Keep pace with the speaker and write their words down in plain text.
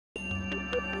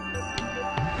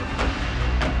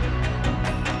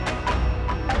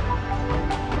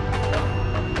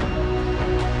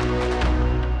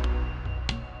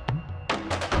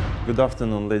Good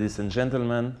afternoon, ladies and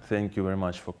gentlemen. Thank you very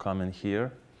much for coming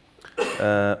here.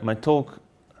 My talk,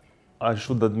 I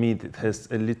should admit, it has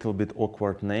a little bit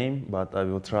awkward name, but I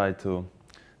will try to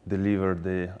deliver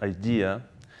the idea.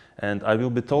 And I will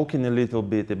be talking a little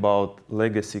bit about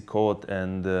legacy code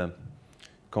and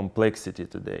complexity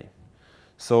today.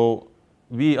 So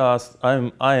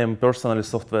I am personally a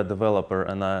software developer,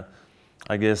 and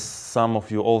I guess some of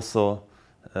you also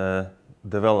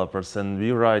developers, and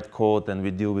we write code and we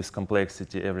deal with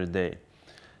complexity every day.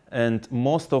 And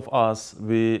most of us,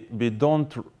 we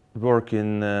don't work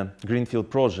in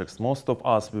greenfield projects. Most of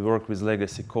us, we work with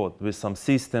legacy code, with some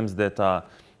systems that are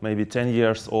maybe 10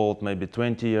 years old, maybe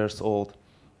 20 years old.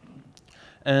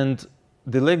 And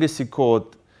the legacy code,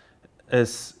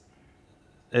 as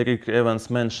Eric Evans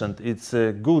mentioned, it's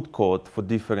a good code for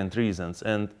different reasons.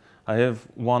 And I have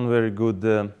one very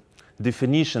good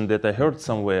definition that I heard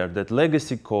somewhere, that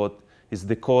legacy code is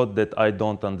the code that I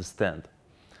don't understand.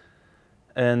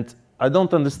 And I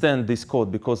don't understand this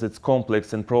code because it's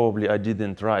complex and probably I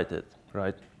didn't write it,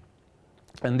 right?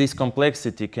 And this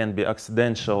complexity can be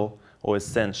accidental or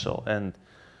essential. And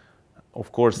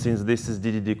of course, since this is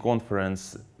DDD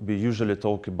conference, we usually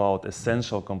talk about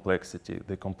essential complexity,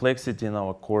 the complexity in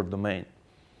our core domain.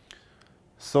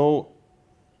 So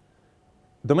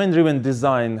domain-driven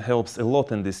design helps a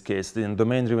lot in this case. In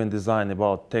domain-driven design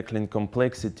about tackling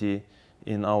complexity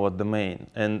in our domain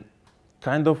and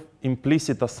kind of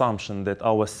implicit assumption that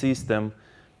our system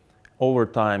over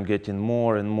time getting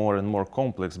more and more and more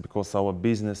complex because our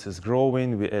business is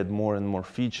growing, we add more and more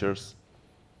features,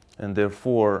 and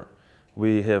therefore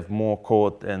we have more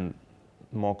code and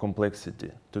more complexity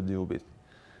to deal with.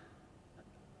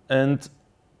 And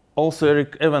also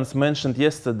Eric Evans mentioned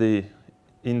yesterday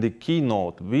in the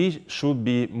keynote, we should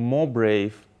be more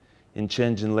brave in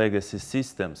changing legacy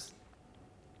systems.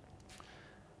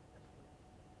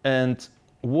 And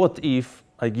what if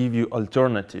I give you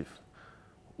alternative?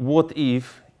 What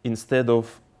if instead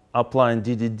of applying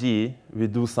DDD, we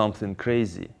do something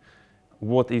crazy?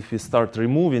 What if we start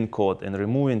removing code and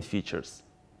removing features?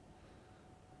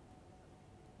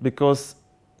 Because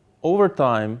over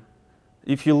time,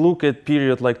 if you look at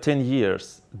period like 10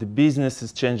 years, the business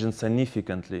is changing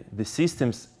significantly. The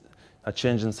systems are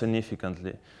changing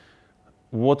significantly.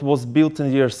 What was built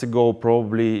 10 years ago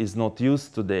probably is not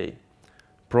used today.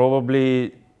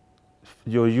 Probably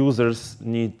your users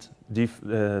need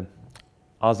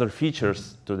other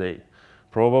features today.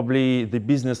 Probably the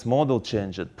business model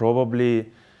changed.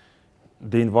 Probably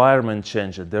the environment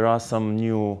changed. There are some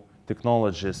new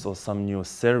technologies or some new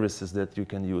services that you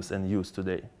can use and use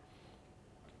today.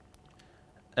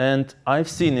 And I've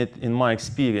seen it in my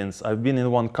experience. I've been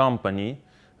in one company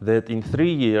that in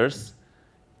 3 years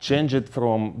changed it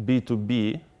from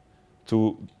B2B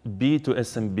to B to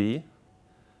SMB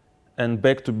and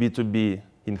back to B2B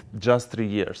in just 3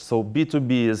 years. So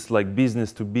B2B is like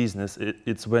business to business.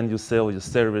 It's when you sell your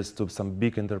service to some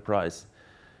big enterprise.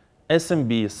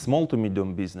 SMB is small to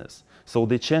medium business. So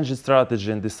they changed the strategy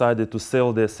and decided to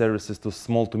sell their services to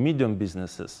small to medium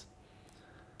businesses.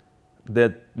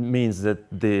 That means that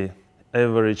the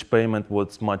average payment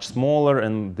was much smaller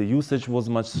and the usage was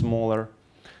much smaller.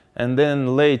 And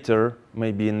then later,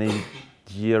 maybe in a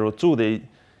year or two, they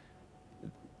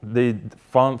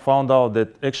found out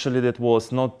that actually that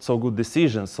was not so good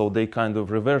decision. So they kind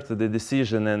of reverted the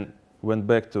decision and went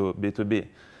back to B2B.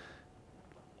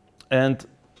 And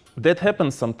that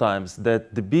happens sometimes,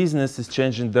 that the business is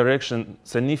changing direction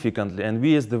significantly. And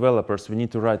we as developers, we need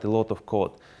to write a lot of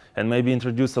code and maybe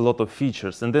introduce a lot of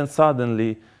features. And then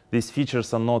suddenly, these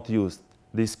features are not used.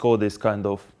 This code is kind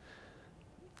of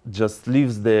just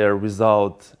lives there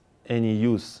without any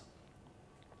use.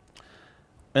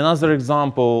 Another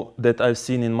example that I've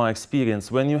seen in my experience,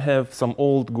 when you have some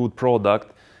old good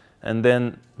product and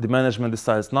then the management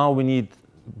decides, now we need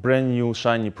brand new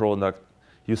shiny product.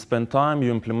 You spend time,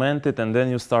 you implement it, and then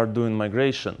you start doing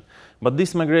migration. But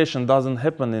this migration doesn't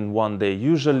happen in one day.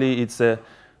 Usually it's a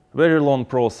very long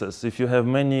process. If you have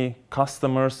many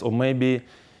customers, or maybe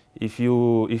if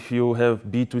you have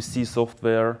B2C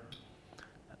software,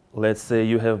 let's say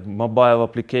you have mobile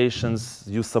applications,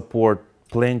 you support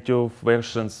plenty of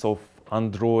versions of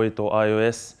Android or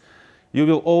iOS, you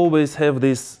will always have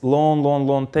this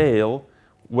long tail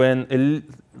when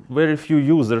very few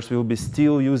users will be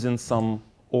still using some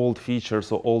old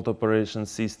features or old operation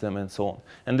system and so on.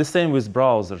 And the same with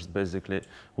browsers, basically.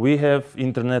 We have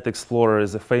Internet Explorer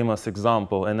as a famous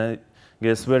example, and I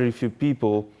guess very few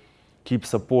people keep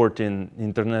supporting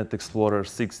Internet Explorer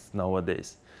 6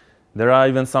 nowadays. There are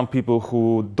even some people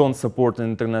who don't support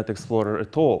Internet Explorer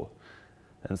at all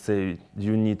and say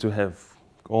you need to have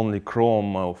only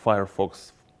Chrome or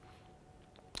Firefox.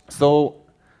 So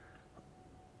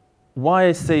why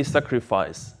I say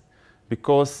sacrifice?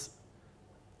 Because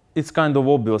it's kind of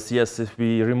obvious, yes, if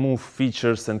we remove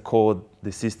features and code,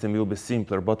 the system will be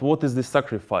simpler. But what is the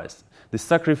sacrifice? The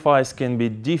sacrifice can be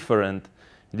different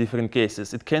in different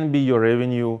cases. It can be your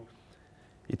revenue.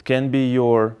 It can be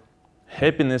your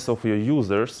happiness of your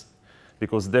users,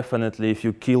 because definitely if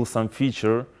you kill some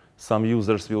feature, some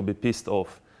users will be pissed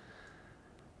off.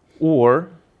 Or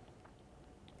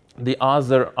the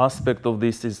other aspect of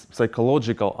this is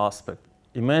psychological aspect.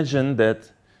 Imagine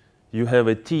that you have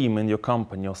a team in your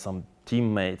company or some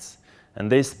teammates, and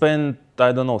they spend,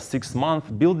 I don't know, 6 months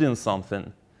building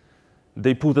something.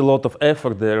 They put a lot of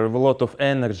effort there, a lot of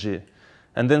energy,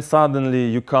 and then suddenly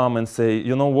you come and say,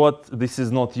 you know what, this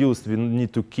is not used, we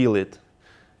need to kill it.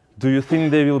 Do you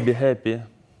think they will be happy?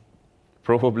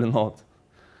 Probably not.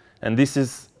 And this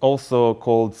is also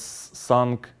called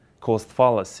sunk cost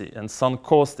fallacy. And sunk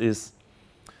cost is,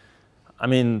 I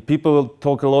mean, people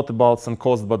talk a lot about sunk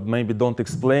cost, but maybe don't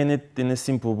explain it in a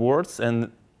simple words.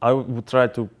 And I would try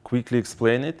to quickly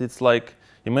explain it. It's like,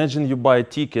 imagine you buy a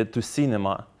ticket to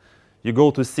cinema. You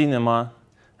go to cinema,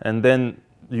 and then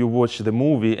you watch the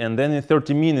movie, and then in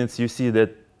 30 minutes you see that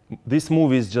this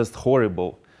movie is just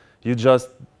horrible. You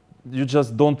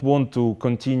just don't want to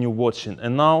continue watching.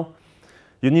 And now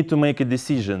you need to make a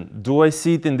decision. Do I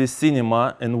sit in this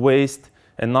cinema and waste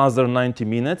another 90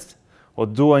 minutes? Or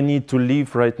do I need to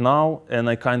leave right now and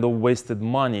I kind of wasted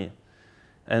money?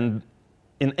 And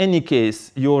in any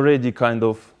case, you already kind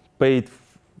of paid,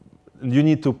 you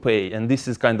need to pay, and this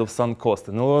is kind of sunk cost.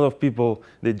 And a lot of people,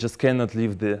 they just cannot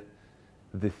leave the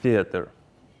theater.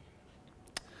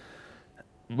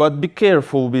 But be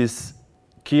careful with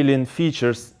killing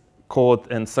features,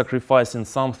 code, and sacrificing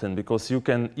something, because you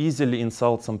can easily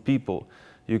insult some people.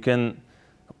 You can,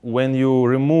 when you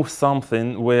remove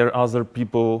something where other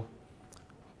people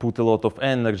put a lot of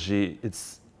energy,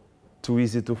 it's too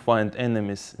easy to find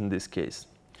enemies in this case.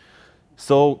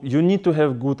 So you need to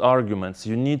have good arguments.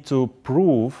 You need to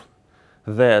prove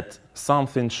that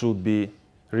something should be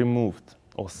removed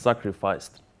or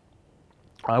sacrificed.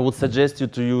 I would suggest you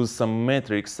to use some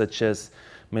metrics such as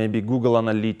maybe Google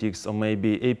Analytics, or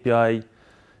maybe API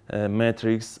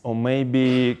metrics, or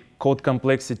maybe code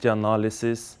complexity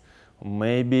analysis, or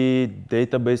maybe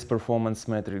database performance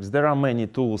metrics. There are many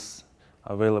tools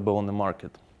available on the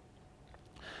market.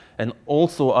 And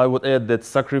also I would add that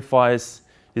sacrifice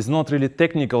is not really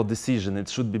technical decision, it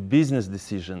should be business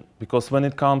decision. Because when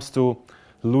it comes to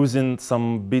losing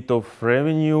some bit of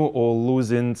revenue or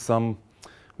losing some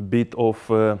bit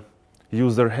of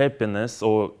user happiness,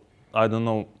 or I don't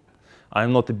know,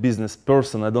 I'm not a business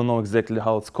person, I don't know exactly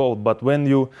how it's called, but when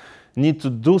you need to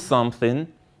do something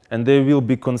and there will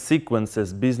be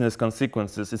consequences, business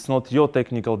consequences, it's not your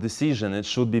technical decision, it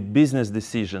should be business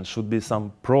decision, should be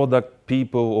some product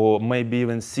people or maybe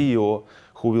even CEO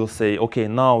who will say, okay,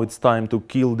 now it's time to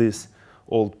kill this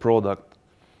old product.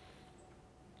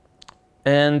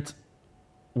 And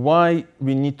why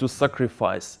we need to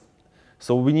sacrifice?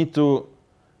 So we need to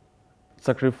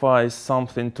sacrifice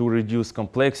something to reduce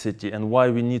complexity. And why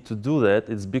we need to do that?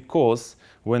 It's because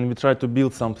when we try to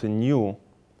build something new,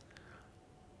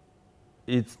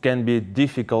 it can be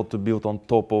difficult to build on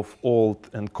top of old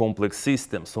and complex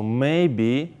systems. So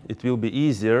maybe it will be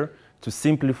easier to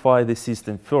simplify the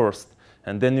system first,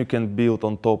 and then you can build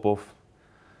on top of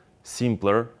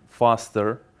simpler,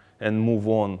 faster, and move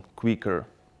on quicker.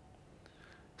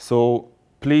 So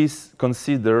please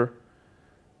consider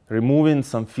removing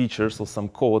some features or some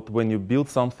code when you build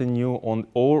something new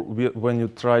or when you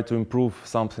try to improve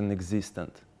something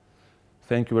existent.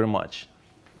 Thank you very much.